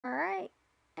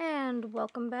and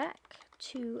welcome back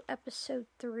to episode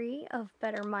 3 of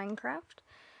Better Minecraft.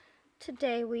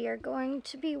 Today we are going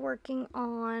to be working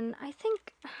on,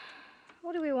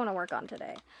 what do we want to work on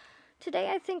today? Today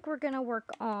I think we're going to work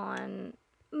on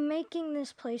making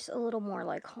this place a little more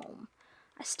like home.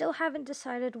 I still haven't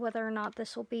decided whether or not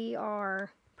this will be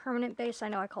our permanent base. I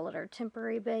know I call it our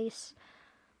temporary base,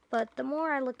 but the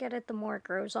more I look at it, the more it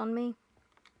grows on me.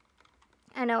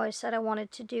 I know I said I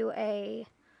wanted to do a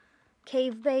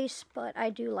cave base, but I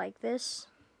do like this.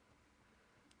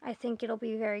 I think it'll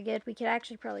be very good. We could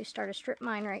actually probably start a strip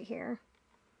mine right here,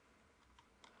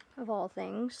 of all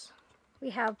things.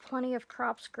 We have plenty of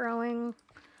crops growing.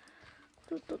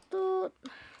 Get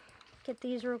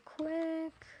these real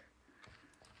quick.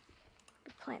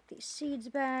 Plant these seeds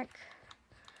back.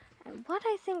 And what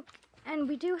I think, and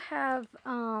we do have,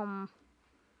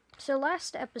 so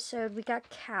last episode we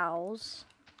got cows,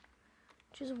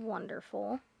 which is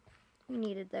wonderful. We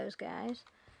needed those guys.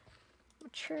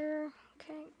 Mature.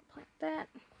 Okay, plant that.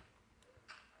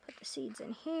 Put the seeds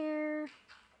in here.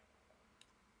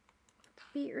 Put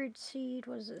the beetroot seed.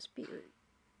 What is this? Beetroot.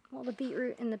 Well, the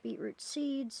beetroot and the beetroot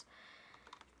seeds.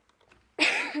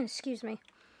 Excuse me.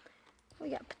 We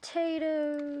got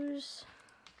potatoes. Is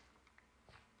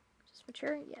this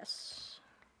mature? Yes.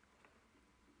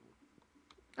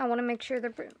 I want to make sure the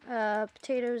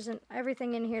potatoes and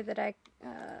everything in here that I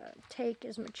take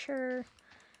is mature.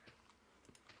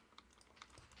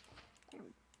 There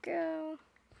we go.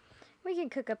 We can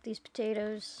cook up these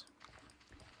potatoes.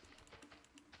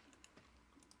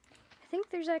 I think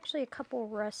there's actually a couple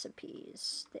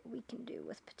recipes that we can do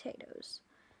with potatoes.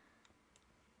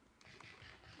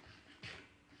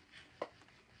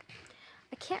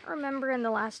 I can't remember in the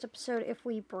last episode if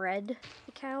we bred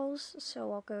the cows,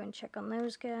 so I'll go and check on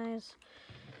those guys.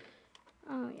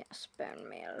 Oh yes, bone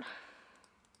meal.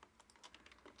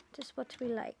 Just what we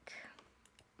like.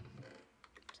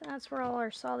 So that's where all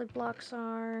our solid blocks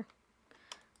are.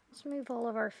 Let's move all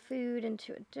of our food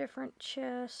into a different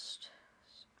chest.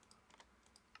 Let's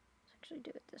actually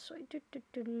do it this way.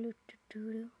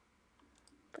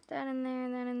 Put that in there,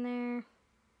 that in there.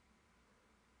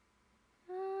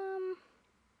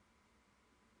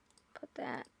 Put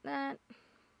that.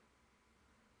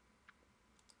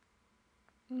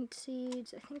 Meat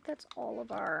seeds. I think that's all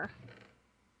of our.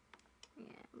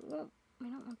 Yeah, we don't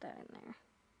want that in there.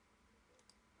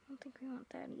 I don't think we want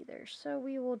that either. So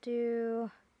we will do,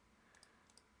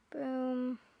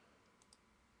 boom,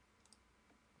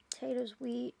 potatoes,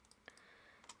 wheat,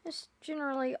 just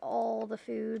generally all the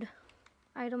food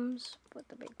items. Put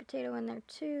the baked potato in there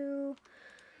too.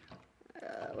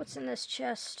 What's in this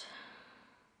chest?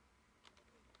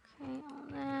 Okay, all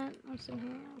that. What's in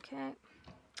here? Okay.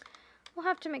 We'll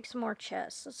have to make some more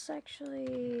chests. Let's go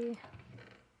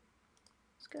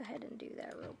ahead and do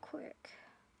that real quick.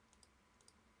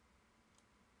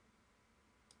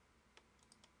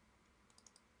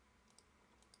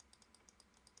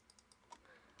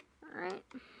 Alright.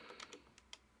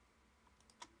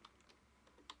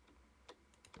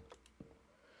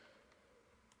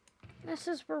 This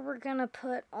is where we're gonna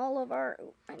put all of our,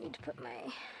 I need to put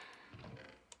my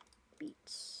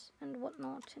beets and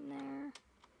whatnot in there.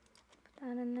 Put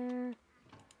that in there.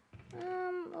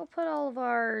 We'll put all of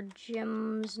our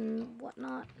gems and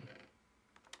whatnot.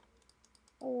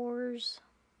 Ores.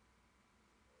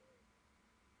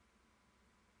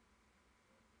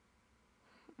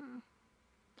 I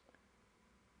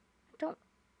don't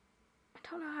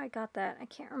know how I got that. I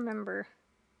can't remember.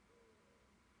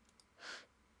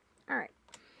 Alright.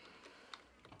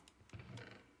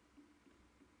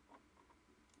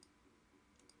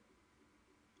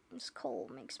 This coal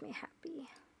makes me happy.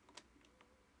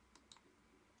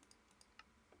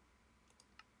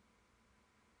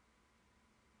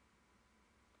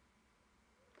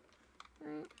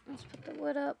 Alright, let's put the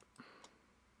wood up.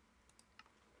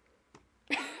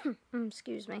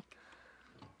 Excuse me.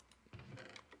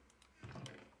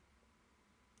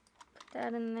 Put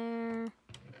that in there.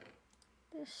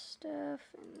 This stuff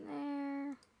in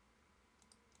there.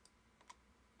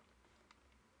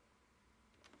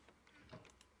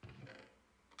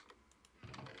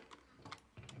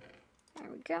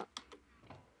 There we go.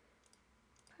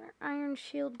 Put our iron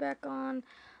shield back on.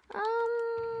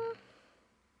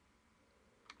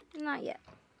 Not yet.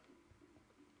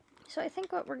 So I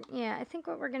think what we're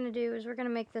gonna do is we're gonna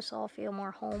make this all feel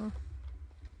more home.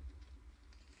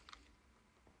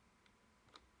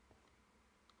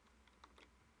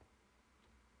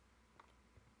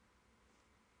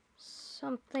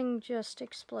 Something just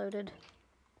exploded.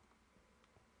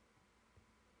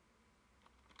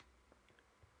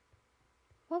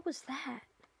 What was that?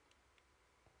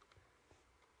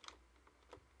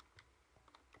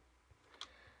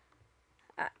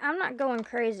 I'm not going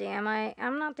crazy, am I?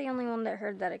 I'm not the only one that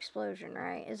heard that explosion,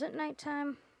 right? Is it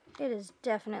nighttime? It is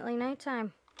definitely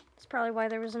nighttime. That's probably why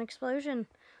there was an explosion.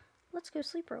 Let's go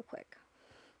sleep real quick.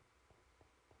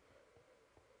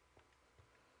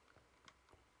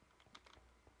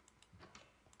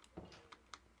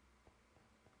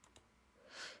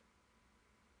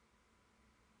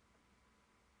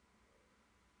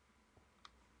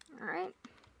 Alright.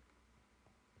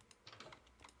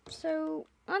 So,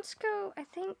 let's go.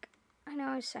 I know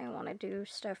I say I want to do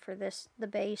stuff for the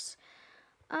base.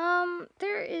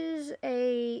 There is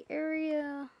a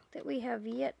area that we have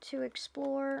yet to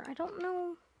explore. I don't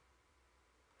know.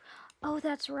 Oh,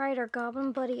 that's right. Our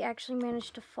goblin buddy actually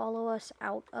managed to follow us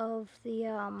out of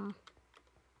the,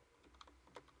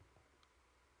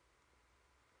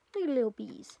 little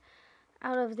bees.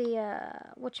 Out of the,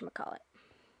 whatchamacallit.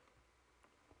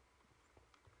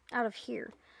 Out of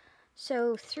here.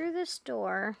 So, through this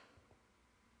door...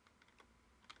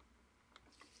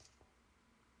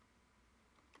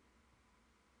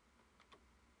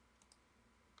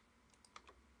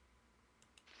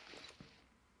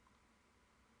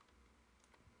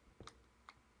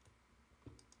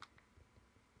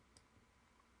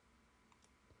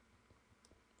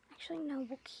 Actually, no,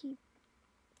 we'll keep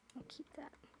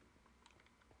that.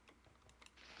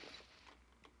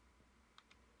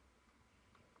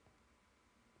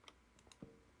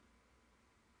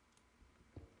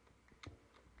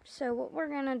 So what we're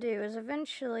gonna do is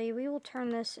eventually we will turn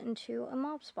this into a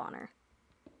mob spawner.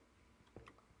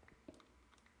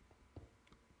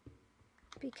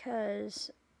 Because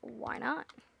why not?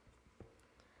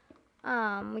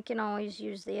 We can always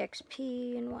use the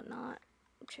XP and whatnot.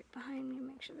 Check behind me,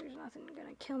 make sure there's nothing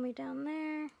gonna kill me down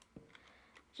there.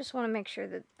 Just want to make sure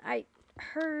that I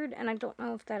heard, and I don't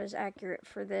know if that is accurate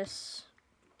for this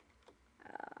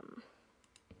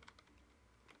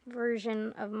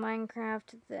version of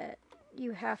Minecraft, that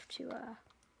you have to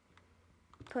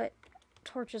put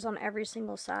torches on every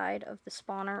single side of the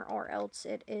spawner, or else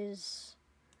it is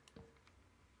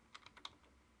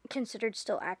considered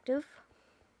still active.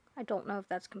 I don't know if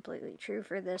that's completely true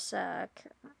for this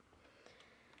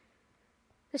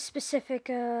this specific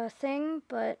thing,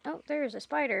 but oh, there is a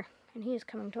spider, and he is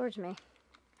coming towards me.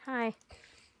 Hi.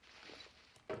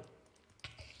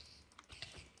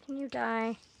 Can you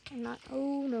die? I'm not.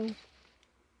 Oh no.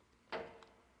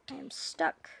 I am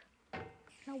stuck in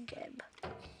a web.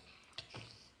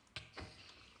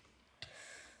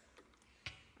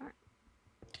 Alright.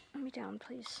 Let me down,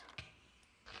 please.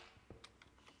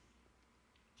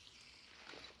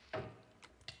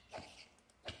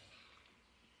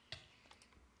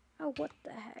 Oh, what the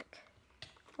heck?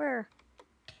 Where?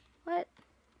 What?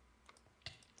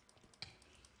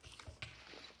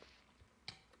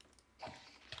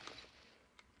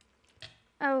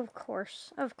 Oh, of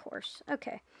course. Of course.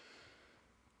 Okay.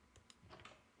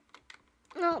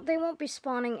 Well, they won't be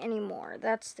spawning anymore.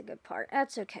 That's the good part.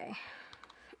 That's okay.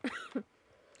 I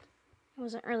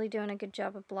wasn't really doing a good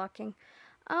job of blocking.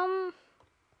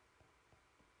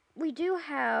 We do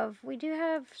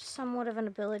have somewhat of an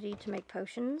ability to make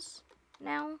potions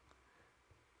now.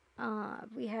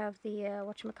 We have the,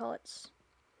 whatchamacallits?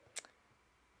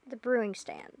 The brewing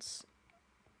stands.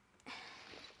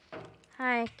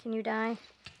 Hi, can you die?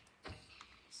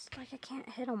 It's like I can't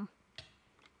hit them.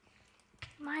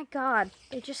 My god,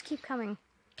 they just keep coming.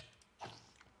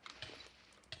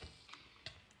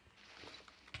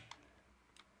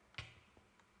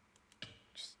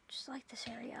 Just light this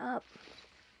area up.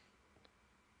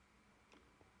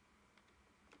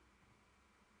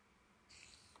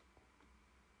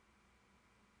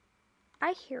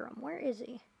 I hear him. Where is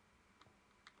he?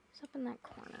 He's up in that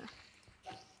corner.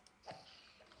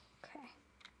 Okay.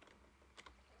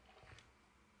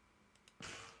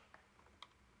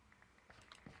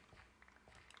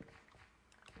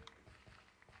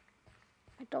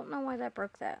 I don't know why that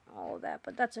broke all of that,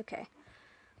 but that's okay.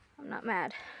 I'm not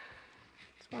mad.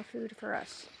 It's more food for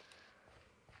us.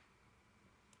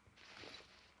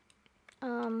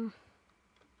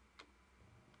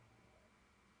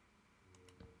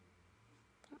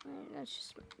 That's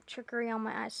just trickery on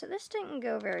my eyes. So this didn't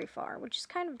go very far, which is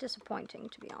kind of disappointing,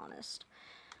 to be honest.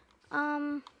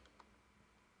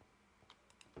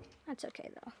 That's okay,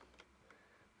 though.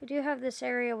 We do have this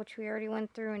area, which we already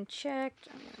went through and checked.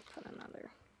 I'm going to put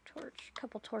another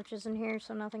couple torches in here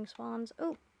so nothing spawns.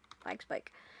 Oh,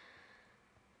 spike.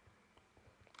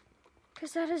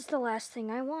 Because that is the last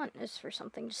thing I want, is for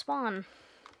something to spawn.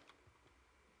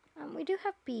 We do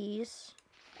have bees.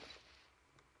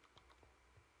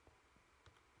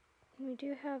 We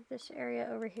do have this area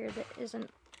over here that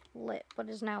isn't lit, but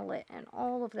is now lit, and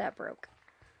all of that broke.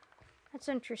 That's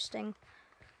interesting.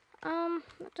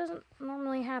 That doesn't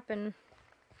normally happen.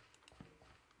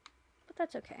 But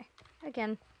that's okay.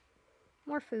 Again,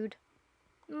 more food.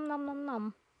 Nom nom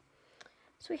nom.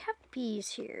 So we have bees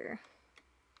here.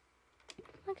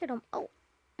 Look at them. Oh.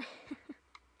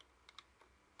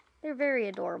 They're very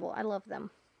adorable. I love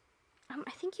them.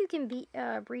 I think you can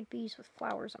breed bees with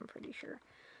flowers, I'm pretty sure.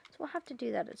 So we'll have to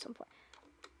do that at some point.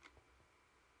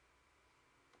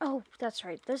 Oh, that's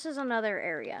right. This is another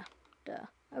area. Duh.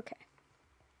 Okay.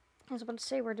 I was about to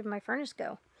say, where did my furnace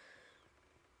go?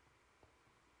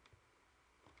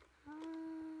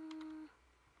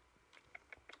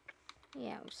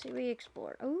 Yeah, see, we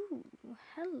explored. Oh,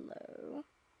 hello.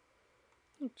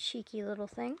 You cheeky little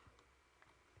thing.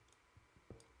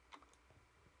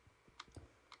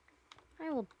 I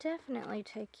will definitely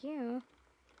take you.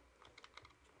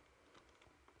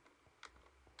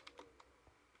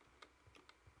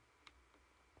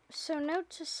 So note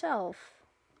to self,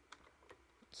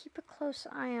 keep a close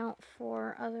eye out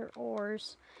for other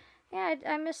ores. Yeah,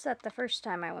 I missed that the first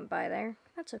time I went by there.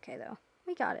 That's okay though.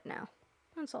 We got it now.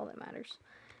 That's all that matters.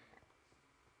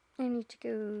 I need to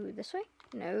go this way?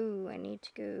 No, I need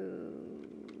to go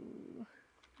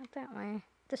not that way.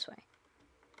 This way.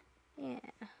 Yeah.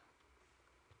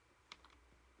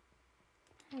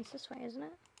 It's this way, isn't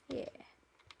it? Yeah.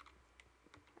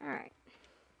 Alright.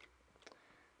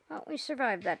 Well, we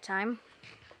survived that time.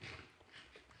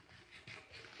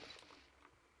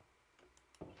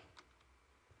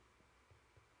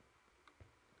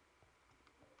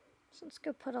 So let's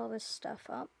go put all this stuff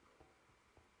up.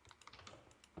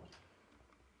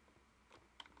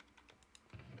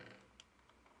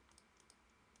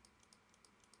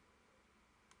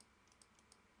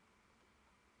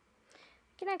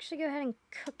 I can actually go ahead and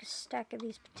cook a stack of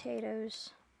these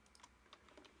potatoes.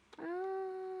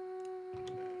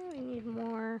 We need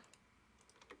more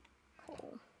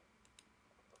coal.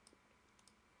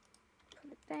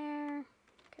 Put it there.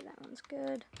 Okay, that one's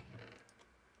good.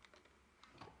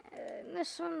 And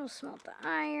this one will smelt the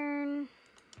iron.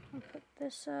 I'll put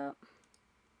this up.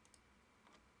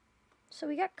 So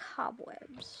we got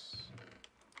cobwebs.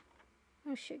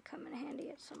 Those should come in handy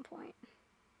at some point.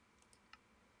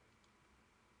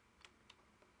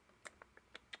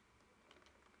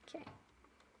 Okay.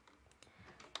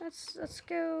 Let's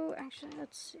go, actually,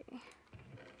 let's see.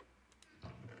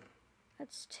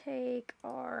 Let's take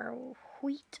our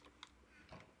wheat.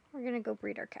 We're gonna go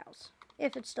breed our cows.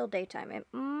 If it's still daytime.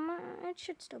 It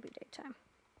should still be daytime.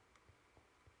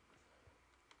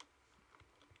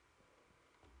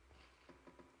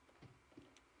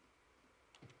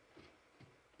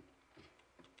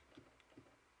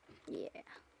 Yeah.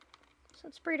 So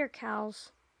let's breed our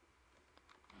cows.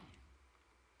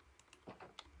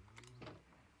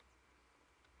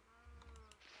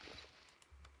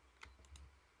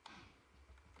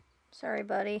 Sorry,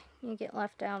 buddy. You get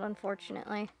left out,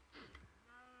 unfortunately.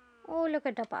 Oh, look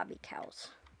at the bobby cows.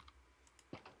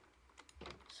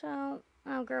 So,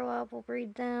 I'll grow up, we'll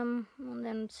breed them, and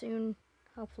then soon,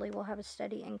 hopefully, we'll have a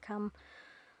steady income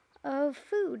of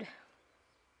food.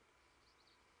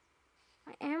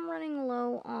 I am running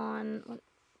low on...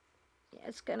 Yeah,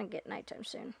 it's gonna get nighttime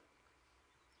soon.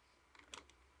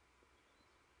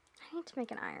 I need to make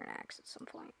an iron axe at some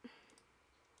point.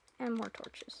 And more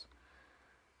torches.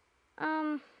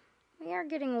 We are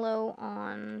getting low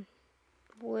on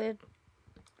wood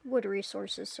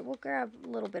resources, so we'll grab a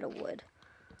little bit of wood.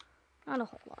 Not a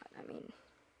whole lot, I mean.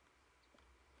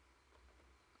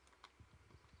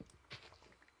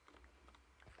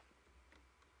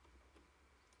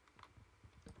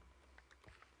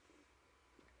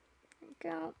 There we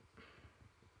go.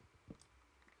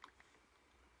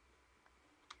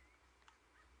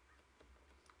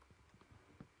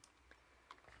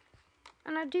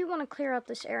 And I do want to clear up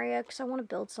this area because I want to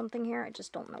build something here. I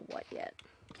just don't know what yet.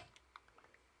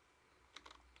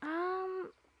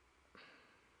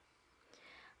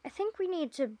 I think we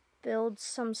need to build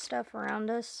some stuff around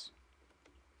us.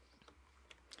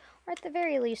 Or at the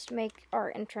very least make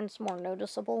our entrance more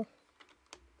noticeable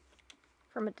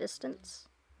from a distance.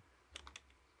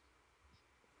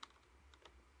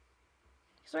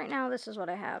 Because right now this is what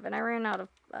I have. And I ran out of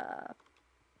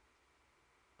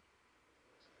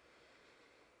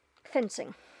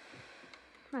fencing.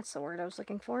 That's the word I was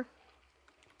looking for.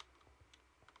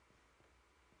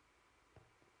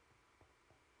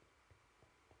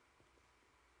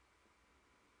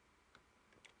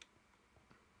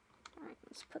 Alright,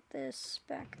 let's put this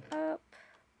back up.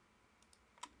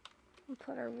 And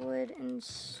put our wood in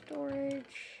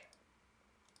storage.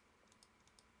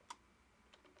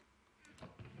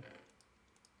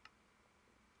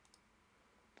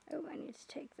 Oh, I need to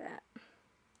take that.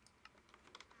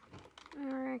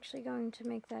 We're actually going to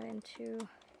make that into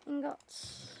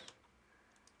ingots.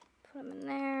 Put them in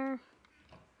there.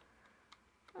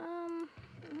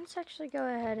 Let's actually go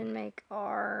ahead and make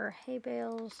our hay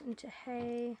bales into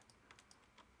hay.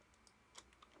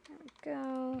 There we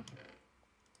go.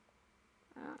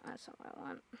 Oh, that's not what I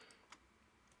want.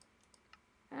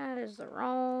 That is the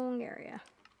wrong area.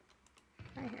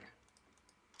 Right here.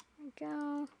 There we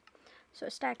go. So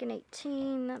stacking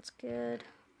 18, that's good.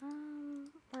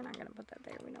 We're not gonna put that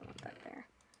there. We don't want that there.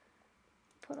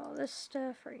 Put all this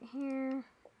stuff right here.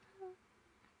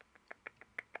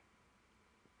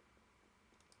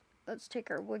 Let's take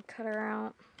our wood cutter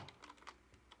out.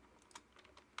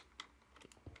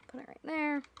 Put it right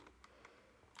there.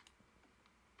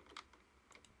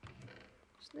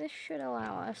 So this should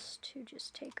allow us to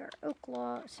just take our oak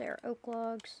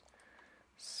logs,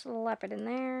 slap it in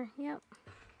there. Yep.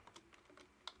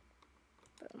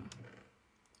 Boom.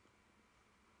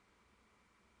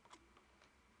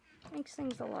 Makes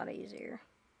things a lot easier.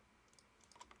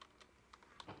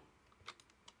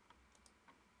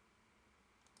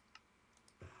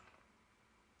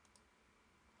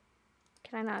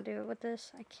 Can I not do it with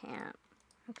this? I can't.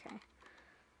 Okay.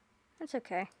 That's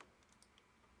okay.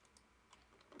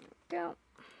 There we go.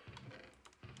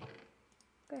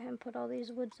 Go ahead and put all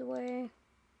these woods away.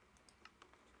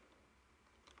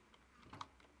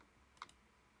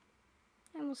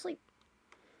 And we'll sleep.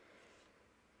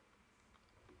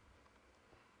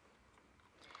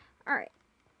 Alright.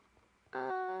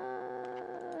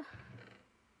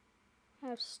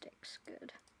 Have sticks,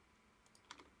 good.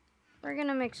 We're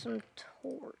gonna make some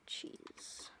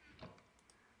torches.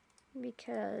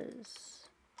 Because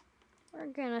we're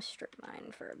gonna strip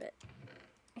mine for a bit.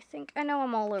 I know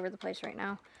I'm all over the place right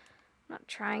now. I'm not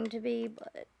trying to be,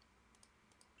 but...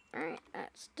 Alright,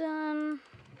 that's done.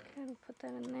 Go ahead and put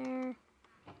that in there.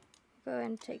 Go ahead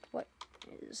and take what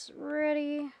is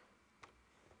ready.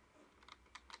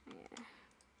 Yeah.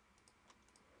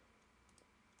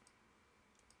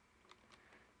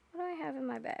 What do I have in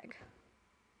my bag?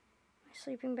 My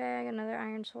sleeping bag, another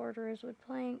iron sword, rosewood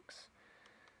planks.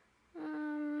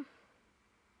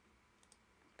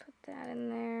 Put that in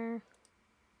there.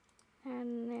 That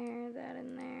in there, that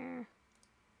in there.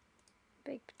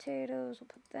 Baked potatoes, we'll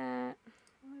put that.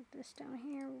 Move this down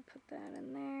here, we'll put that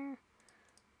in there.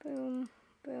 Boom,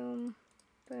 boom,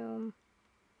 boom.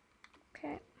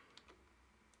 Okay.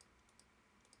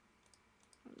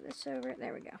 Move this over,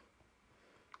 there we go.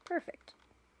 Perfect.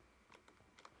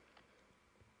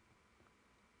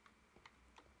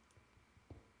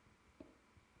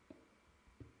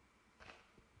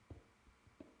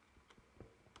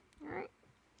 Alright.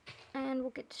 And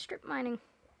we'll get to strip mining.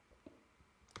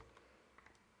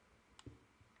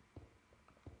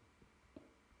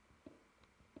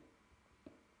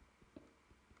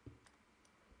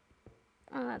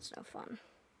 Oh, that's no fun.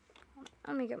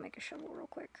 Let me go make a shovel real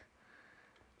quick.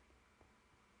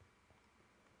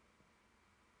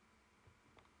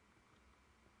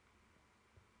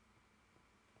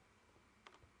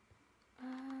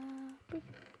 Boop.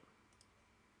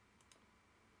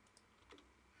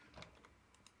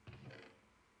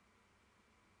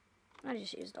 I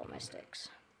just used all my sticks.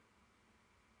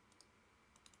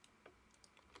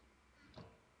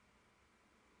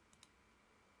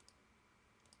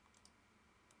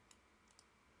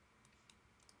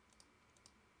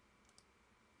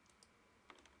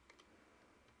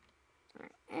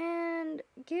 Alright, and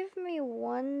give me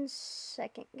 1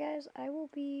 second, guys. I will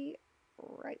be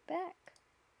right back.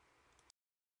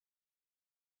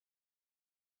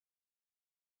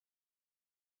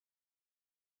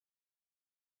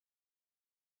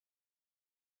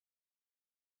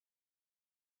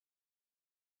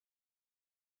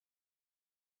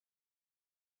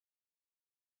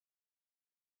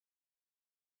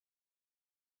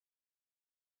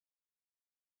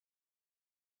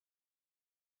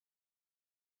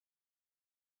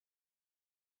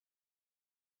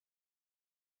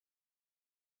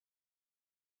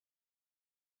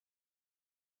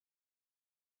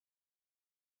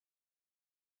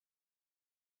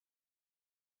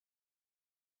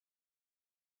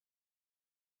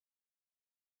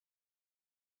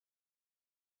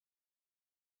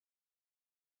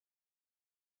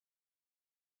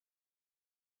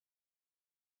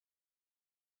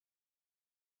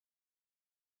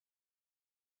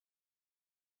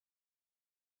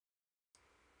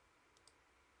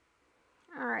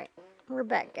 Alright, we're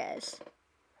back, guys.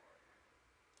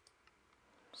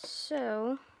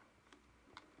 So,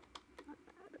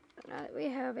 now that we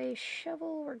have a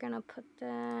shovel, we're gonna put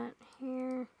that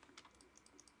here.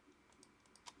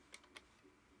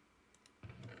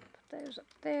 goes up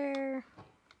there.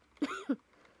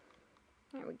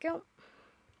 There we go.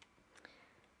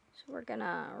 So we're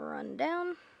gonna run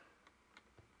down.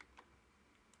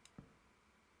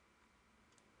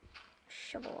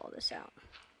 Shovel all this out.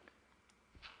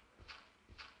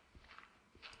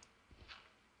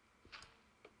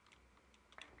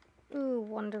 Ooh,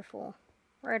 wonderful.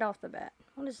 Right off the bat.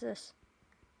 What is this?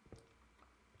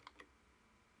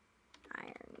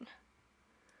 Iron.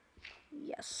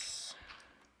 Yes.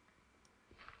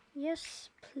 Yes,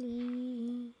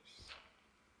 please.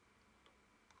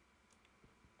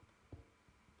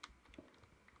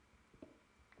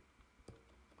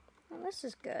 Well, this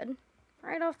is good.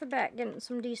 Right off the bat, getting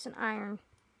some decent iron.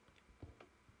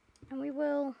 And we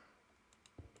will...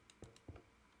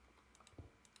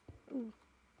 Ooh.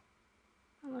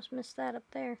 Almost missed that up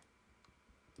there.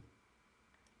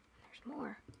 There's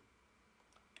more.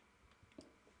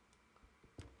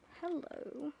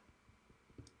 Hello.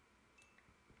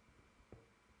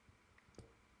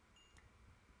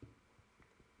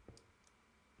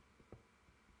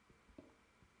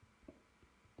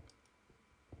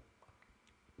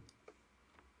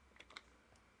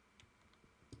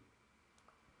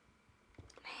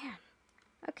 Man.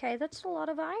 Okay, that's a lot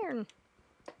of iron.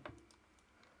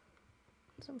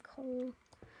 Some coal.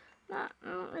 I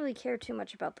don't really care too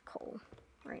much about the coal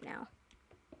right now.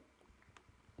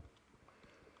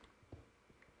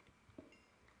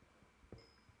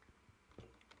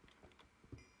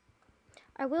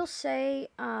 I will say,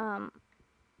 I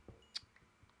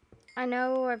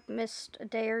know I've missed a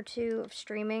day or two of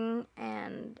streaming,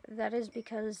 and that is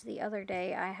because the other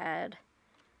day I had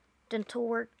dental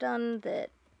work done that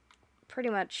pretty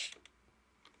much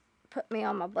put me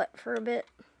on my butt for a bit.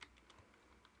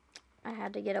 I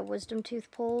had to get a wisdom tooth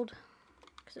pulled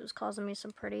because it was causing me some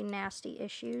pretty nasty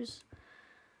issues.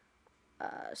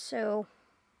 So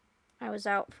I was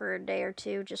out for a day or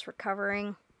two just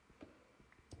recovering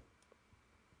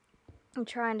and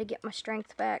trying to get my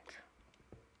strength back,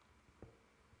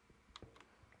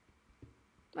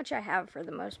 which I have for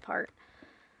the most part.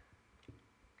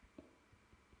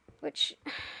 Which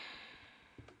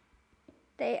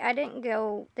they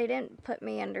didn't put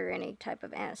me under any type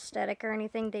of anesthetic or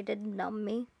anything. They did numb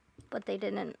me, but they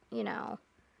didn't, you know,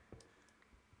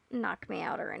 knock me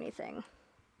out or anything.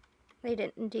 They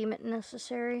didn't deem it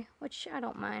necessary, which I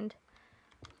don't mind.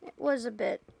 It was a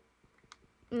bit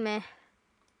meh.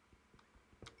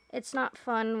 It's not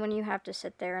fun when you have to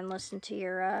sit there and listen to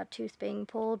your tooth being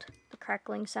pulled. The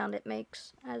crackling sound it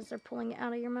makes as they're pulling it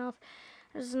out of your mouth.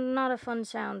 It's not a fun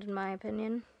sound in my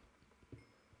opinion.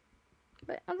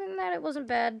 But other than that, it wasn't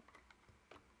bad.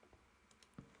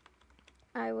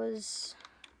 I was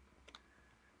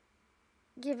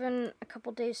given a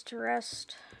couple days to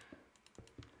rest,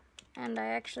 and I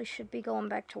actually should be going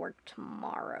back to work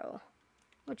tomorrow,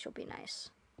 which will be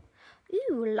nice.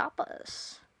 Ooh,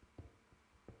 lapis.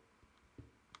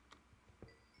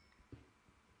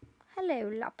 Hello,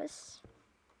 lapis.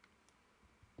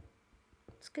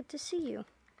 It's good to see you.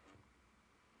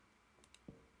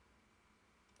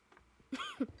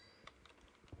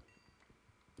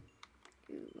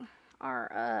 Ooh,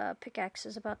 our pickaxe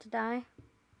is about to die.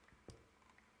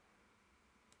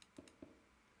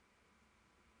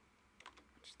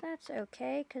 Which that's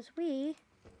okay, because we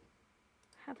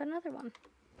have another one.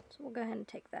 So we'll go ahead and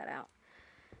take that out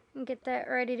and get that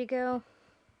ready to go.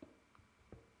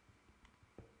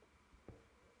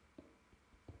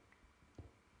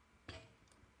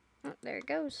 Oh, there it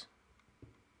goes.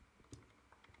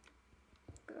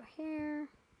 Go here.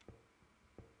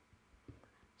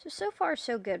 So far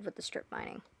so good with the strip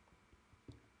mining.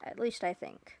 At least I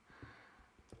think.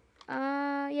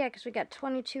 Yeah, because we got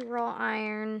 22 raw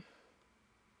iron,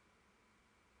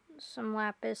 some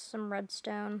lapis, some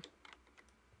redstone,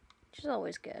 which is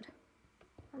always good.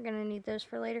 We're gonna need those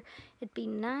for later. It'd be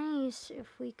nice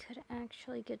if we could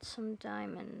actually get some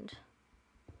diamond.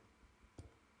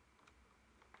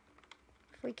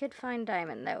 If we could find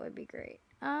diamond, that would be great.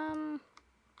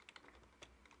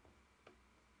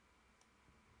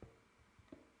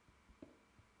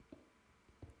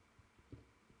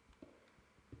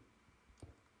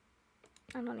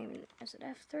 I don't even, is it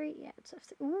F3? Yeah, it's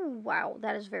F3. Ooh, wow,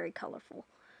 that is very colorful.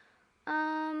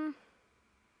 I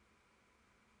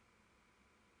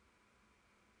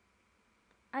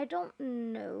don't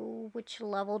know which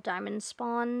level diamond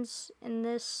spawns in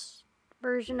this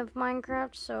version of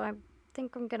Minecraft, so I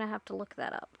think I'm gonna have to look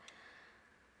that up.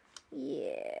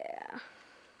 Yeah.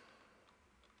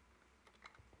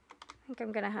 I think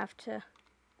I'm gonna have to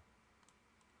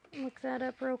look that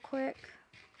up real quick.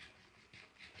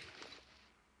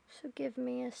 So give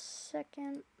me a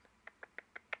second.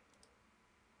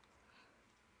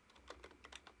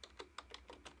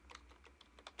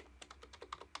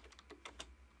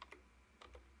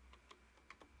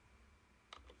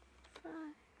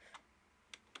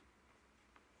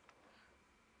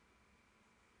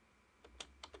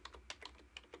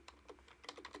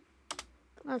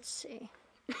 Let's see.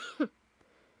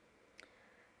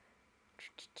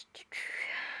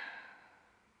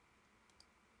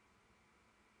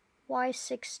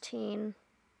 Y16.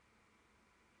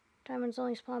 Diamonds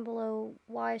only spawn below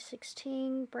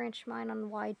Y16. Branch mine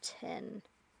on Y10.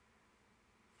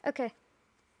 Okay.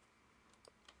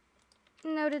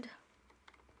 Noted.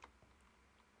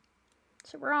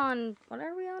 So we're on, what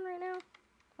are we on right now?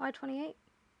 Y28?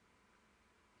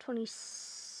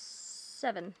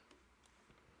 27.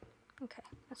 Okay,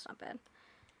 that's not bad.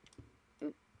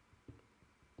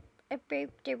 I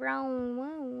broke the wrong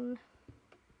one.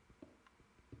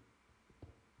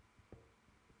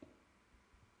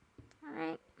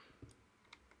 Alright.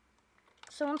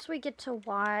 So once we get to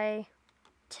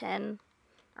Y10,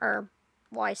 or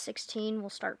Y16,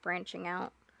 we'll start branching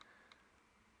out.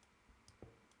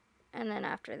 And then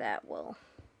after that, we'll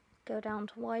go down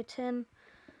to Y10.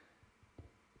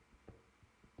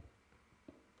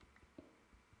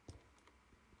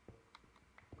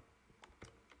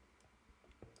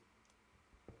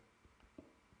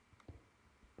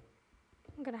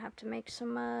 I'm gonna have to make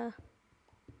some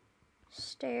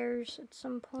stairs at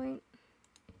some point.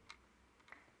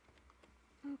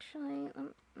 Actually,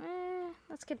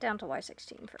 let's get down to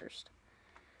Y16 first.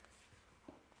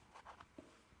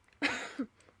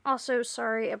 Also,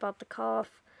 sorry about the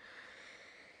cough.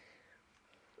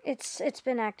 It's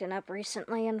been acting up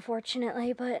recently,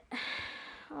 unfortunately, but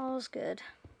all's good.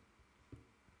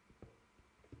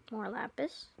 More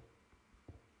lapis.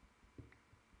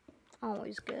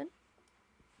 Always good.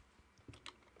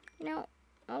 You know,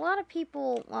 a lot of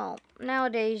people, well,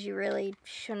 nowadays you really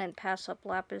shouldn't pass up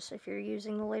lapis if you're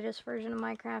using the latest version of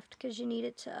Minecraft, because you need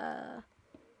it to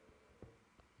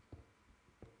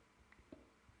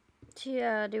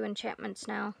do enchantments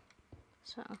now.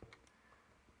 So,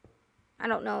 I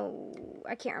don't know,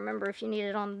 I can't remember if you need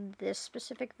it on this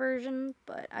specific version,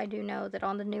 but I do know that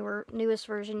on the newest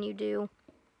version you do,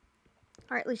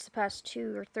 or at least the past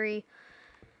 2 or 3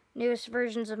 newest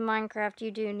versions of Minecraft,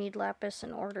 you do need lapis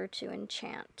in order to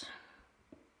enchant.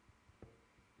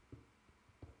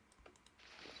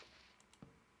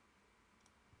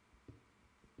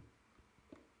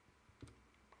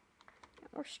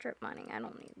 Or strip mining, I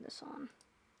don't need this on.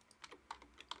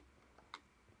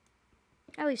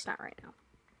 At least not right now.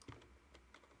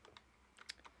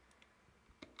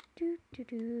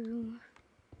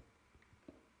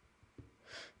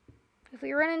 If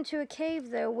we run into a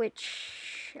cave though,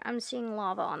 which I'm seeing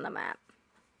lava on the map,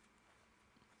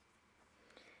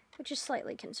 which is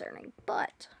slightly concerning,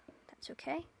 but that's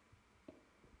okay.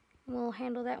 We'll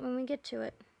handle that when we get to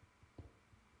it.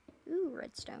 Ooh,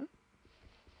 redstone.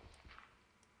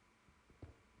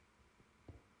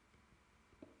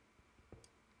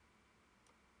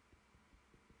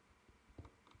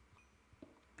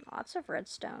 Lots of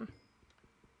redstone.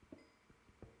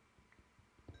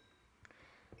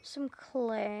 Some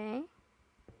clay.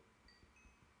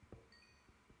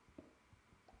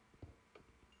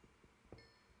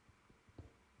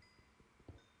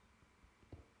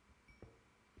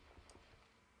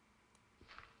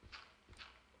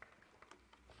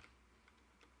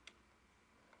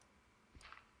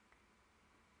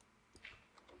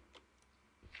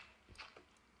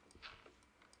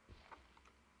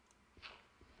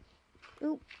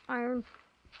 Ooh, iron.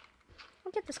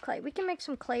 Look at this clay. We can make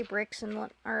some clay bricks and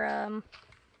what, or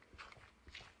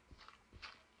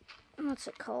what's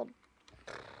it called?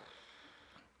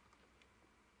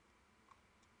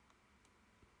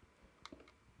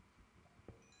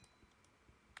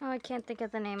 Oh, I can't think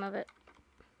of the name of it.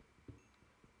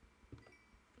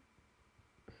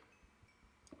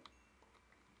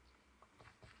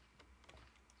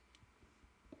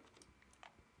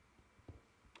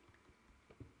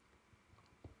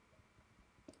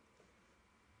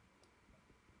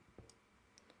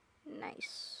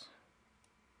 Nice.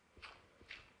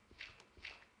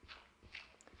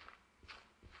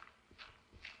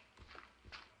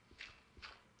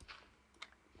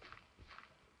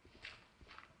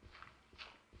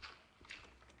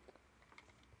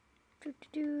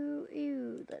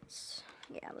 Ew, let's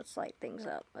light things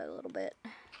up a little bit.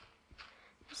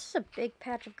 This is a big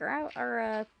patch of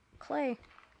clay.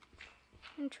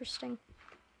 Interesting.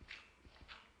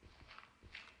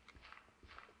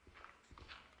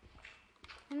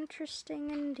 Interesting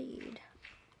indeed.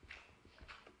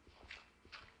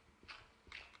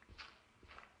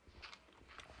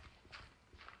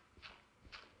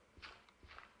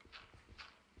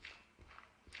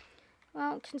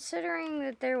 Well, considering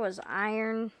that there was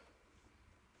iron,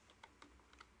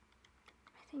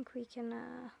 I think we can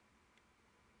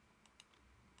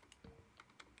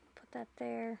put that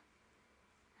there,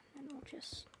 and then we'll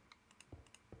just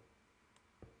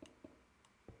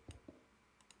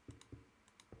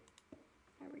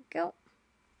go.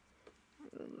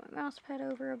 Move my mouse pad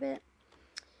over a bit.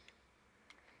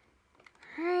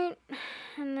 Alright,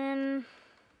 and then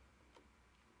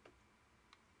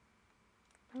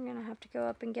I'm gonna have to go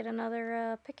up and get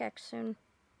another pickaxe soon.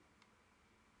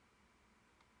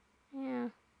 Yeah.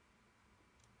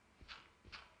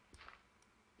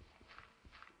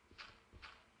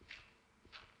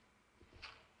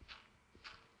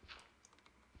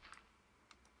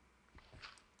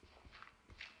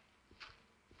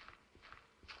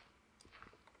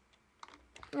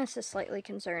 This is slightly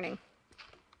concerning.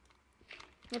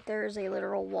 If there is a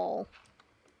literal wall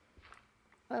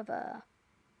of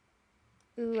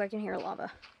ooh, I can hear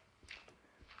lava.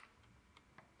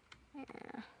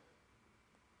 Yeah.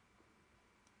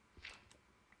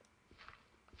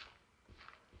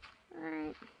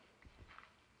 Alright.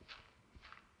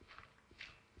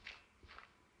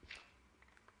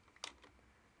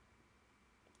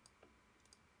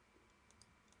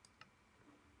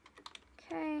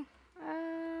 Okay.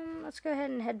 Let's go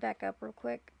ahead and head back up real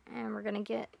quick, and we're gonna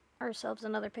get ourselves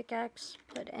another pickaxe,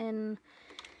 put in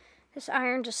this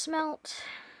iron to smelt,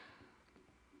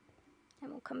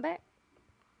 and we'll come back.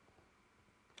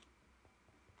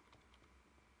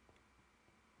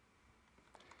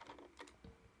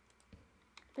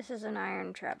 This is an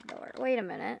iron trapdoor. Wait a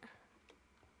minute.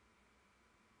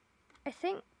 I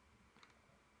think...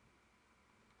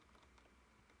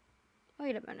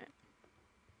 Wait a minute.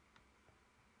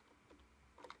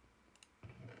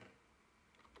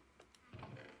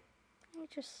 Let me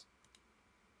just...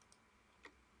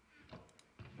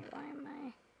 Why am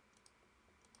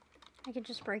I could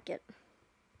just break it.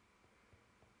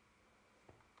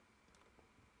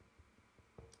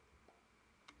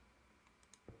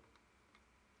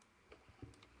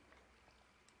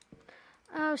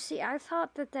 Oh, see, I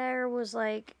thought that there was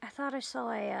like... I thought I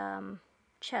saw a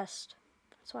chest.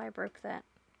 That's why I broke that.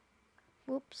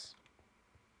 Whoops.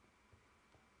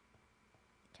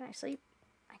 Can I sleep?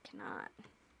 I cannot.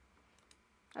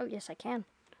 Oh, yes, I can.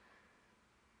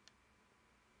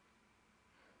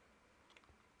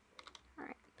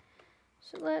 Alright.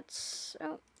 So let's...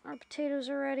 Oh, our potatoes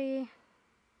are ready.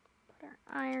 Put our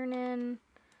iron in.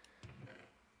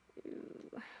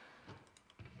 Ooh.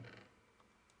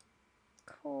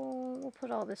 Coal. We'll put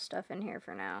all this stuff in here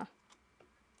for now.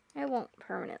 It won't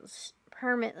permanently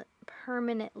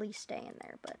stay in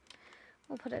there, but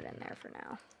we'll put it in there for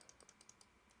now.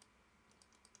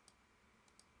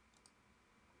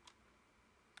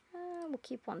 We'll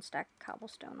keep one stack of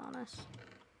cobblestone on us,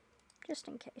 just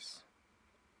in case.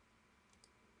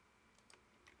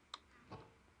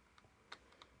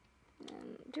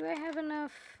 And do I have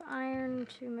enough iron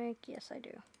to make? Yes, I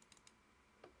do.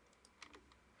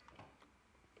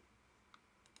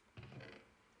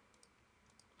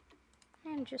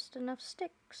 And just enough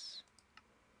sticks.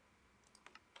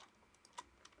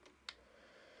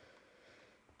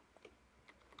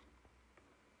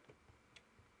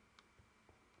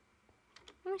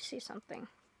 Let me see something.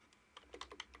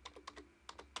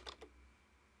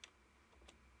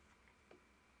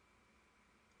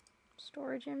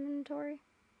 Storage inventory.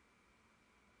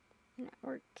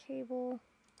 Network cable.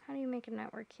 How do you make a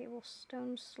network cable?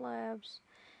 Stone slabs.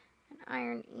 An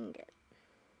iron ingot.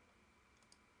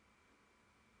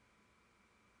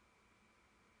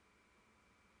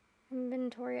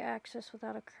 Inventory access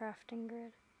without a crafting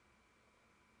grid.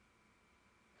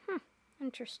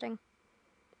 Interesting.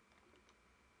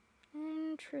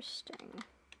 Interesting.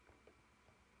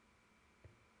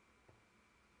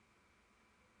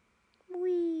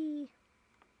 Whee!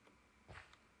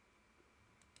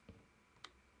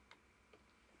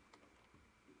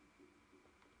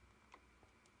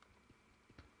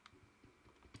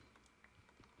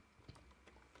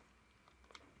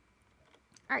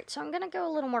 Alright, so I'm going to go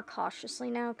a little more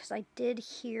cautiously now because I did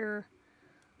hear...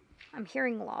 I'm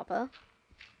hearing lava.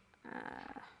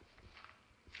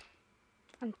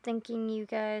 I'm thinking you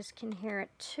guys can hear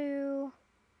it too,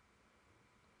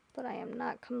 but I am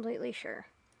not completely sure.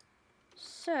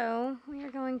 So, we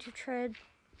are going to tread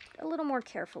a little more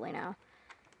carefully now.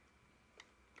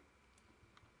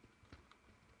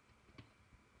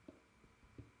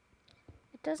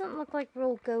 It doesn't look like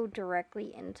we'll go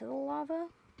directly into the lava,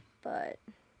 but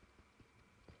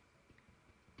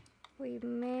we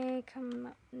may come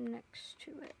up next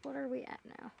to it. What are we at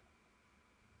now?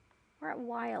 We're at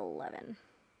Y11.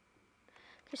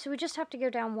 Okay, so we just have to go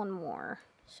down one more.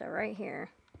 So right here.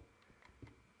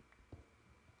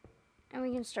 And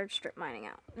we can start strip mining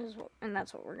out. And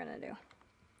that's what we're going to do.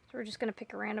 So we're just going to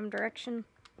pick a random direction.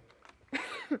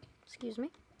 Excuse me.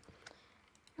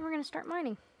 And we're going to start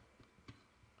mining.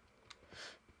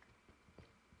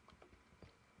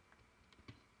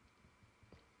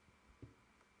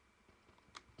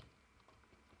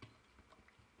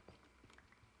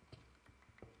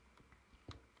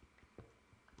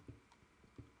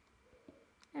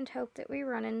 and hope that we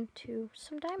run into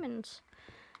some diamonds.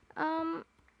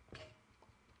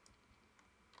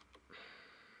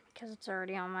 Because it's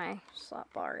already on my slot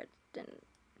bar, it didn't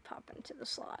pop into the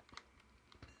slot.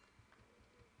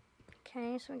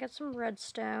 Okay, so we got some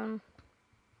redstone.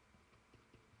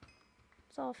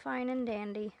 It's all fine and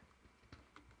dandy.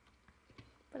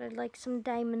 But I'd like some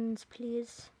diamonds,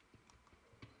 please.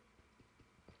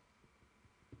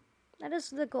 That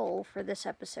is the goal for this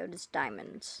episode, is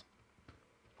diamonds.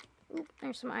 Oop,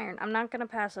 there's some iron. I'm not going to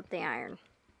pass up the iron.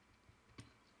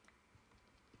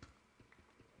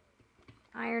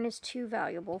 Iron is too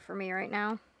valuable for me right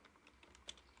now.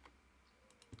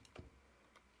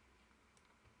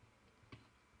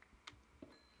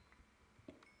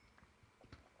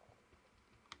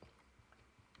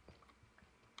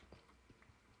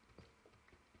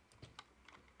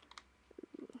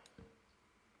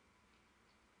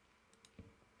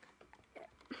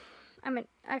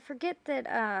 I forget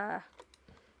that,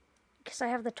 because I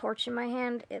have the torch in my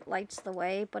hand, it lights the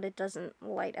way, but it doesn't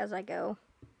light as I go.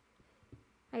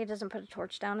 Like, it doesn't put a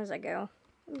torch down as I go.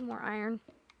 Ooh, more iron.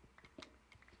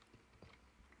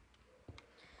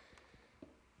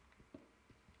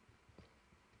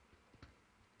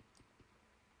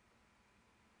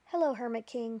 Hello, Hermit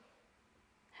King.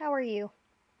 How are you?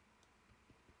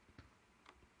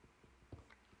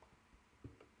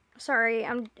 Sorry,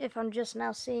 if I'm just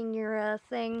now seeing your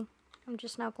thing. I'm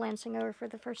just now glancing over for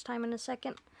the first time in a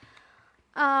second.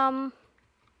 I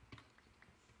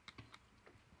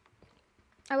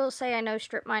will say I know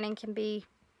strip mining can be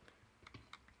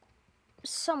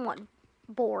somewhat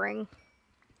boring,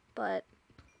 but...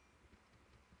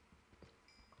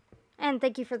 And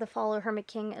thank you for the follow, Hermit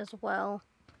King, as well.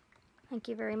 Thank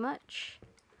you very much.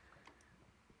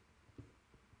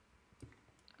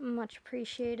 Much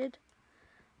appreciated.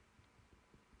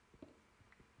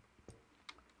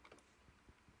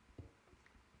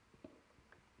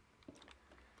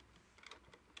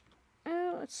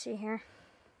 Let's see here.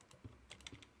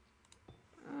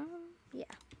 Yeah.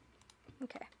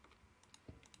 Okay.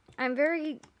 I'm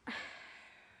very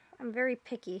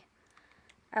picky.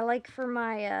 I like for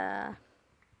my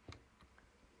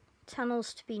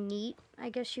tunnels to be neat, I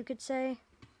guess you could say.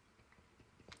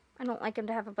 I don't like them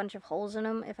to have a bunch of holes in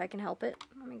them if I can help it.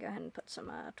 Let me go ahead and put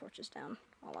some torches down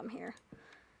while I'm here.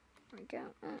 There we go.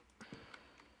 There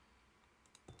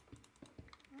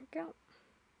we go.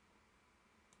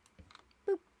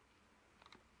 Boop.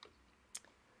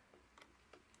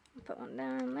 Put one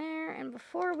down there, and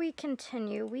before we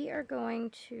continue, we are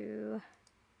going to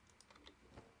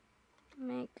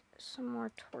make some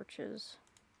more torches.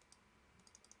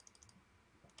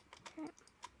 Okay.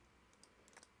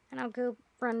 And I'll go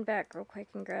run back real quick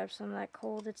and grab some of that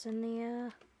coal that's in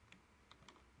the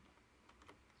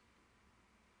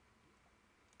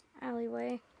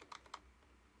alleyway.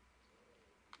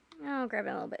 I'll grab it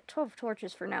a little bit. 12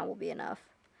 torches for now will be enough.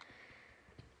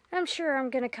 I'm sure I'm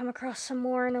going to come across some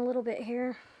more in a little bit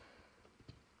here.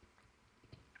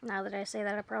 Now that I say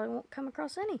that, I probably won't come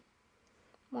across any.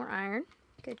 More iron.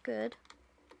 Good, good.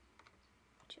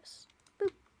 Just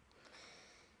boop.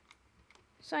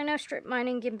 So I know strip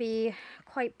mining can be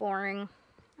quite boring,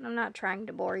 and I'm not trying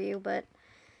to bore you, but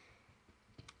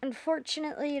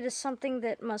unfortunately it is something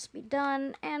that must be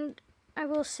done, and I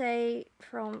will say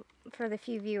for the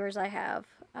few viewers I have,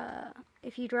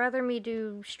 if you'd rather me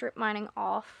do strip mining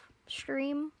off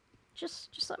stream, just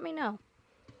let me know.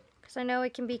 Because I know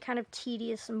it can be kind of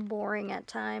tedious and boring at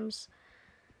times.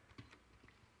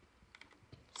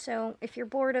 So if you're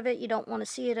bored of it, you don't want to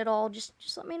see it at all, just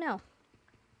let me know.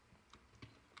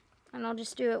 And I'll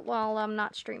just do it while I'm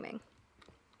not streaming.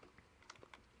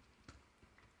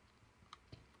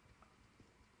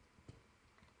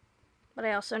 But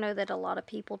I also know that a lot of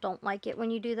people don't like it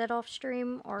when you do that off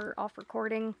stream or off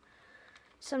recording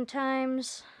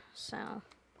sometimes, so.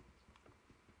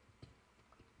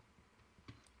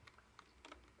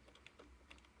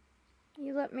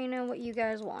 You let me know what you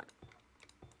guys want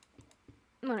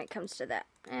when it comes to that,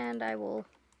 and I will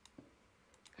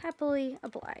happily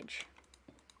oblige.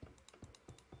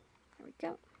 There we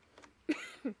go.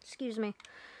 Excuse me.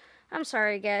 I'm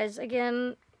sorry, guys.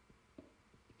 Again,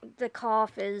 the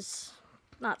cough is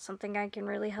not something I can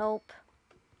really help,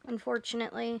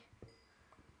 unfortunately.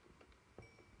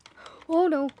 Oh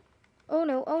no. Oh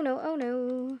no, oh no, oh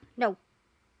no. No.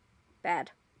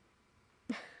 Bad.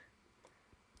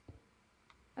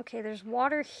 Okay, there's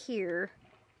water here.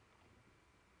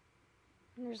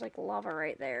 And there's like lava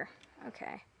right there.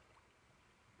 Okay.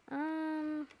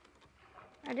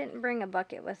 I didn't bring a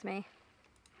bucket with me.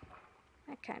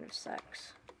 That kind of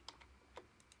sucks.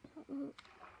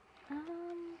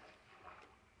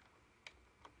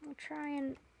 We'll try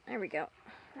and... There we go.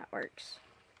 That works.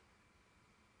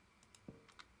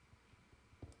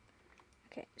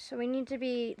 Okay, so we need to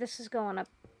be... This is going up...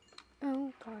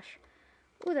 Oh, gosh.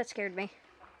 Ooh, that scared me.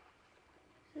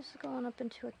 This is going up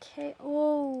into a cave.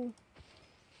 Oh!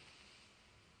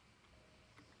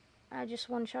 I just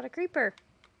one-shot a creeper.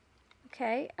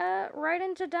 Okay, right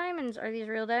into diamonds. Are these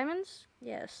real diamonds?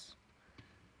 Yes.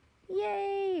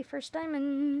 Yay! First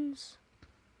diamonds.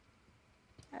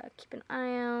 Keep an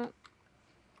eye out,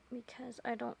 because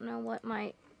I don't know what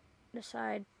might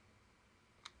decide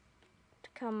to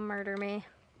come murder me.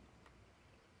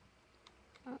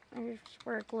 Oh, there's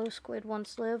where a glow squid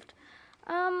once lived.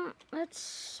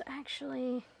 Let's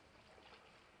actually...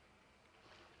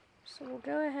 So we'll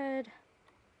go ahead,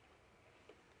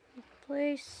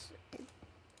 place a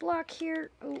block here,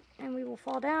 oh, and we will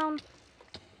fall down.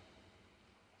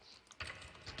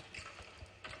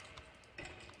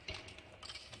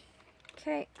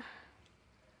 Okay.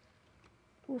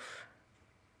 Oof.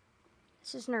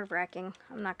 This is nerve-wracking,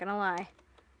 I'm not gonna lie.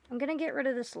 I'm gonna get rid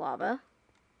of this lava,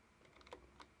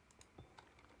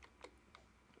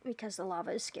 because the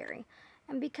lava is scary.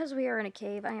 And because we are in a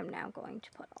cave, I am now going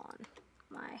to put on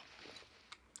my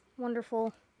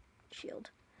wonderful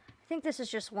shield. I think this is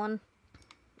just one.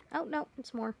 Oh, no,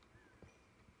 it's more.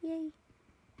 Yay.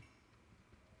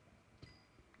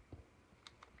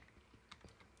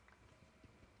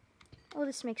 Oh,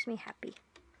 this makes me happy.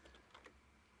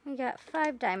 We got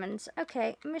 5 diamonds.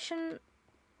 Okay, mission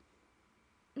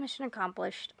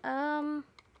accomplished. Kind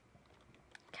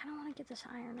of want to get this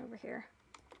iron over here.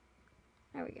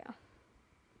 There we go.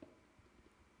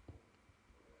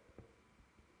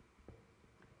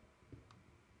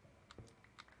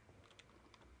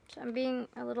 So I'm being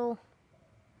a little...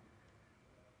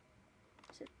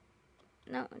 Is it...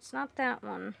 No, it's not that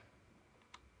one.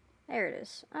 There it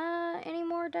is. Any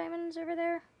more diamonds over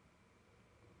there?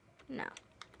 No.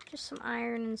 Just some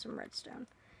iron and some redstone.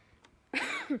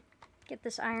 Get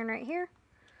this iron right here.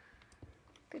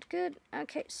 Good, good.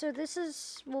 Okay, so this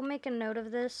is... We'll make a note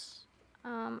of this.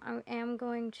 I am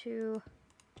going to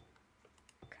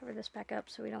cover this back up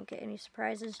so we don't get any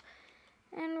surprises.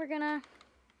 And we're gonna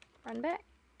run back.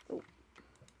 Ooh.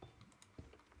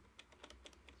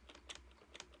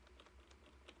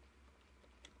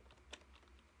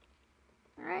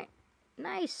 Alright,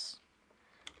 nice.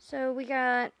 So we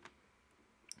got,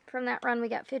 from that run, we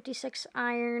got 56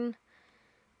 iron,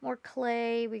 more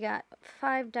clay, we got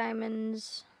 5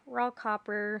 diamonds, raw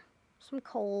copper, some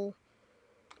coal.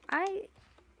 I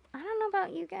don't know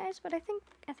about you guys, but I think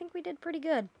we did pretty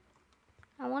good.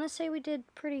 I want to say we did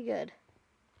pretty good.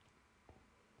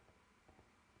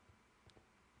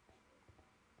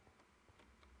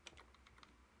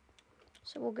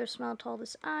 So we'll go smelt all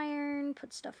this iron,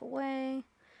 put stuff away.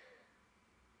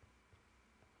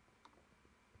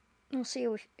 We'll see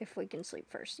if we can sleep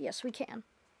first. Yes, we can.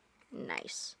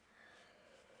 Nice.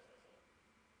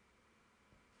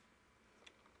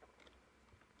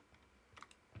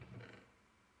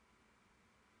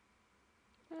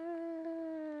 Oh,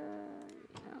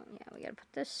 yeah, we gotta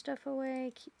put this stuff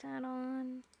away, keep that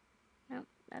on. Nope,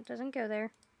 that doesn't go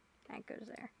there. That goes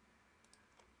there.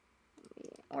 We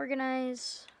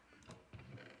organize.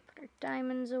 Put our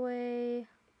diamonds away.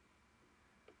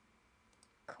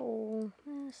 Coal,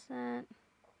 this, that,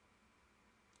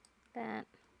 that.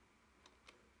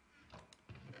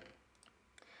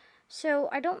 So,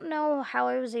 I don't know how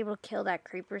I was able to kill that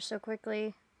creeper so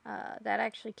quickly. That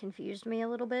actually confused me a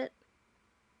little bit.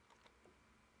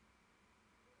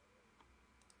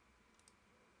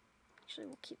 Actually,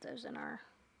 we'll keep those in our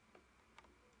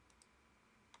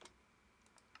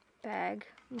bag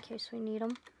in case we need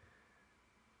them.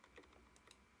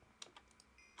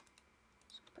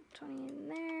 So put 20 in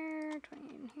there,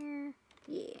 20 in here.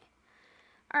 Yeah.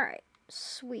 Alright,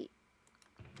 sweet.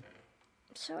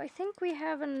 So I think we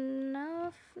have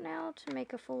enough now to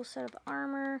make a full set of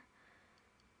armor.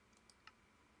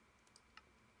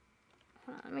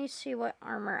 Hold on, let me see what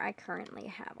armor I currently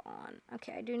have on.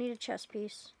 Okay, I do need a chest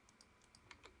piece.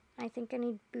 I think I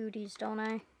need booties, don't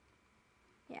I?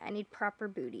 Yeah, I need proper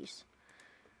booties.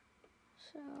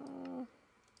 So...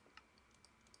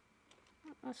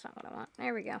 That's not what I want.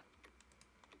 There we go.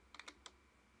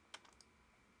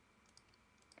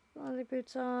 Leather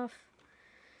boots off.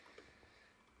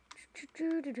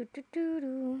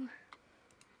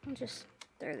 I'll just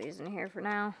throw these in here for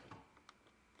now.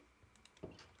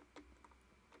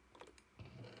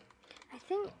 I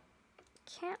think...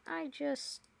 Can't I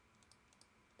just...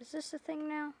 Is this a thing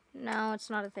now? No, it's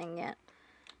not a thing yet.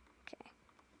 Okay.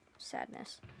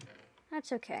 Sadness.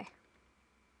 That's okay.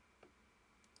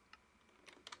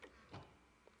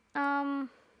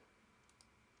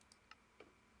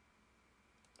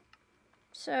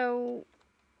 So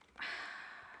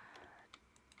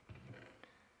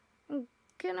I'm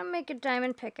gonna make a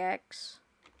diamond pickaxe.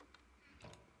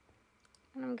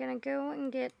 And I'm gonna go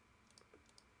and get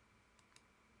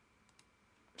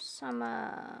some,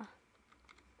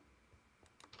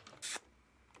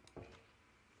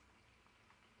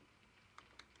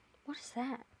 what is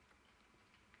that?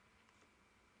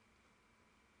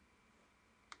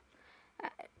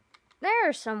 There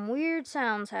are some weird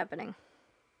sounds happening.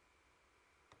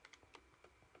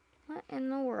 What in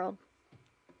the world?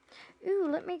 Ooh,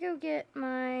 let me go get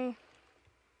my...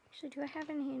 Actually, do I have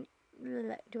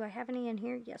any in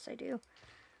here? Yes, I do.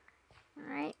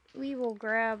 Alright, we will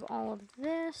grab all of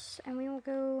this, and we will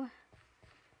go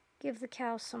give the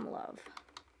cow some love.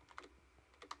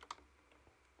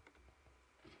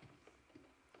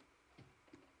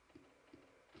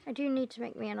 I do need to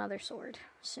make me another sword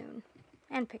soon,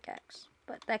 and pickaxe,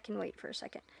 but that can wait for a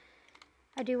second.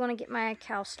 I do want to get my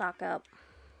cow stock up.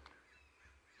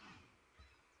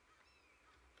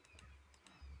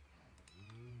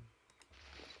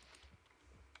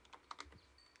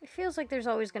 It feels like there's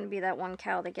always going to be that one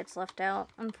cow that gets left out,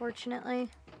 unfortunately.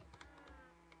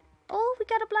 Oh, we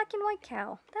got a black and white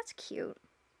cow. That's cute.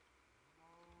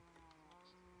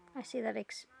 I see that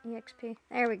EXP.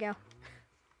 There we go.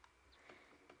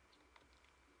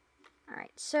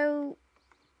 Alright, so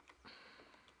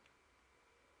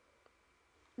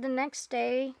the next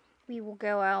day we will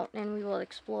go out and we will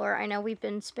explore. I know we've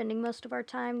been spending most of our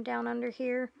time down under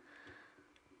here,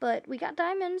 but we got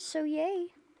diamonds, so yay.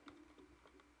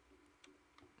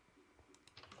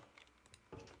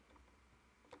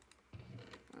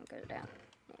 I'll go down.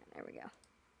 Yeah, there we go.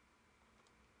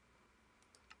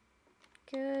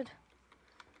 Good.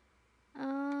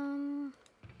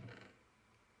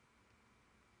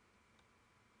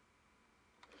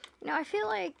 You know, I feel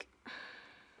like...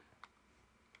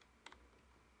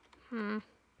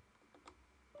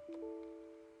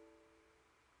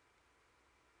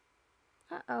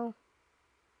 Uh-oh.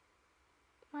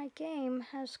 My game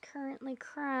has currently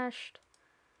crashed.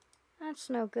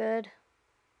 That's no good.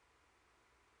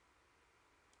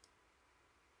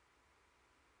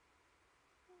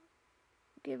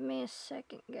 Give me a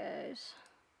second, guys.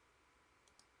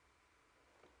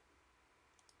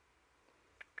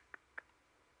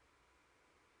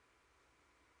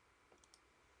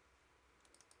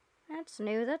 That's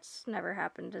new. That's never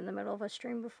happened in the middle of a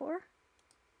stream before.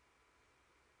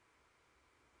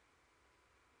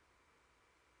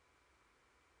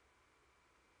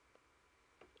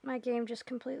 My game just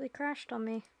completely crashed on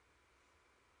me.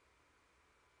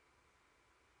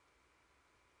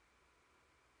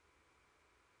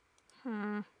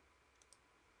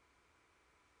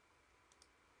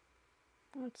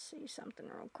 Let's see something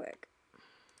real quick.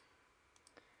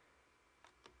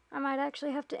 I might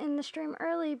actually have to end the stream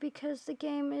early because the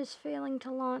game is failing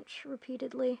to launch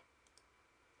repeatedly.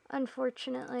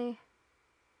 Unfortunately.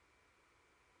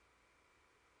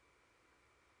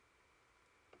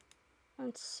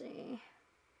 Let's see.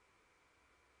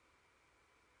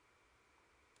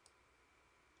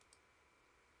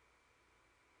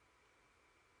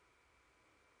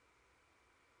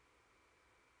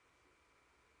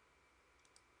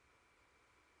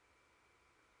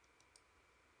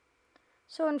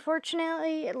 So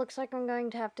unfortunately, it looks like I'm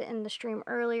going to have to end the stream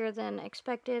earlier than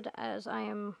expected, as I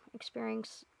am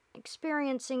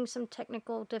experiencing some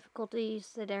technical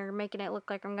difficulties that are making it look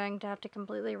like I'm going to have to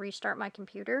completely restart my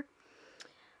computer.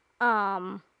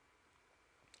 I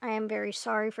am very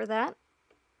sorry for that.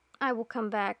 I will come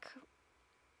back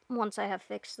once I have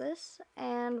fixed this,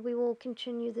 and we will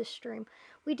continue this stream.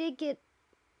 We did get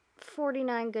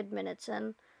 49 good minutes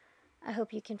in. I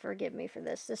hope you can forgive me for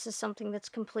this. This is something that's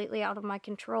completely out of my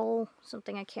control,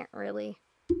 something I can't really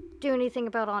do anything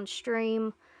about on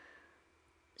stream.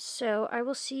 So I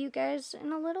will see you guys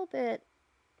in a little bit.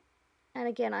 And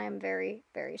again, I am very,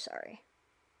 very sorry.